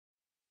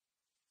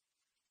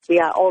We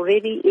are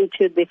already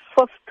into the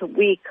 5th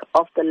week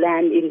of the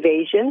land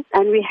invasion,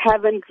 and we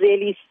haven't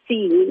really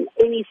seen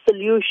any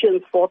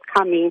solutions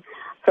forthcoming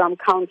from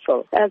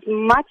council. As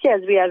much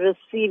as we are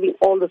receiving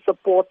all the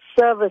support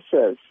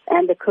services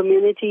and the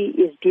community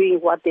is doing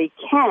what they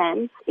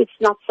can, it's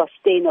not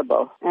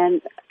sustainable.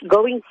 And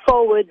going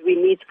forward, we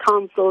need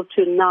council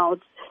to now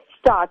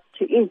start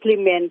to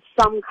implement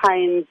some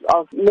kinds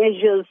of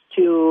measures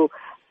to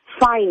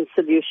find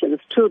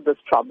solutions to this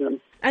problem.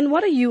 And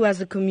what are you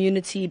as a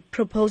community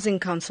proposing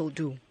council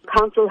do?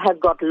 Council has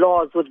got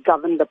laws which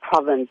govern the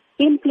province.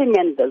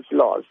 Implement those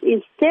laws.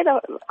 Instead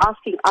of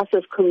asking us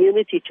as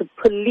community to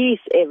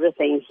police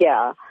everything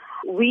here,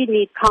 we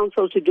need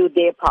council to do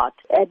their part.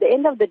 At the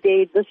end of the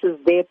day, this is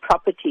their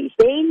property.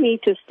 They need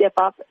to step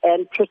up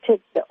and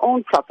protect their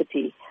own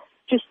property.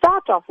 To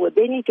start off with,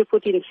 they need to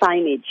put in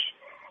signage.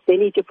 They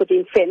need to put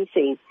in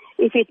fencing.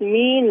 If it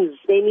means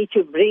they need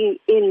to bring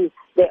in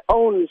their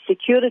own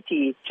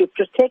security to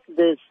protect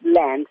this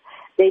land,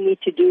 they need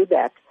to do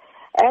that.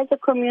 As a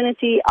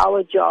community,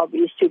 our job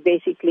is to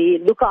basically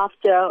look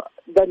after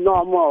the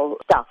normal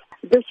stuff.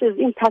 This is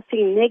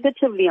impacting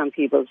negatively on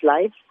people's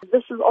lives.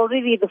 This is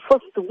already the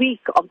 1st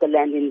week of the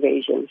land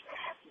invasions.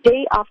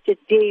 Day after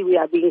day, we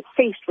are being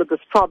faced with this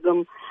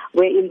problem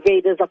where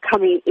invaders are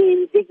coming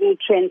in, digging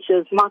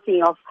trenches,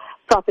 marking off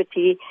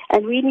property,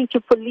 and we need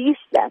to police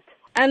that.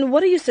 And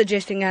what are you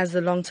suggesting as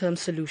a long-term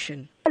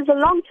solution? As a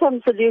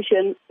long-term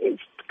solution,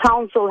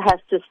 council has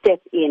to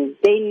step in.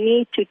 They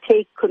need to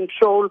take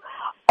control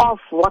of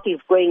what is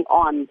going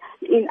on.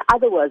 In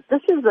other words,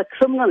 this is a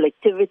criminal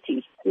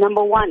activity.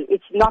 Number one,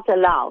 it's not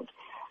allowed.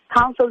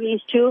 Council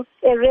needs to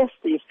arrest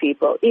these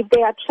people. If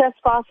they are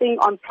trespassing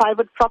on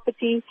private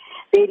property,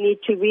 they need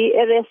to be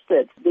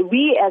arrested.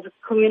 We as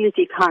a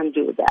community can't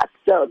do that.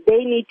 So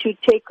they need to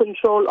take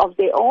control of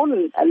their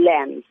own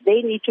lands.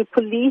 They need to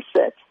police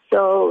it.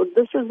 So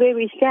this is where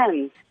we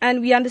stand. And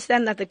we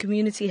understand that the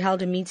community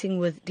held a meeting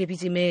with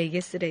Deputy Mayor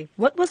yesterday.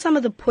 What were some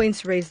of the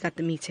points raised at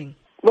the meeting?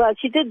 Well,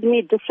 she did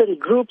meet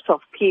different groups of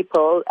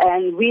people,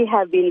 and we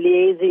have been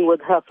liaising with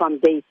her from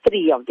day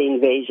 3 of the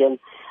invasion.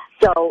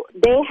 So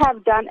they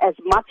have done as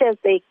much as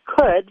they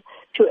could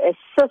to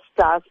assist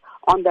us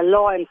on the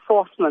law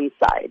enforcement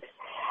side.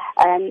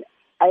 And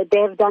they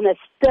have done a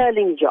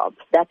sterling job,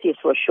 that is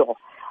for sure.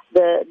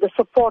 The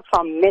support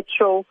from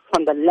Metro,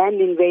 from the land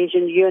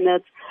invasion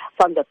unit,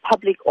 from the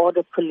public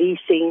order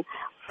policing,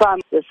 from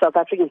the South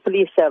African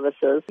Police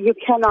Services, you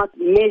cannot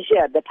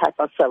measure the type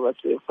of service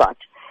we've got.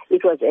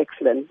 It was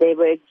excellent. They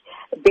were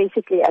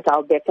basically at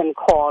our beck and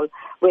call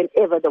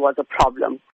whenever there was a problem.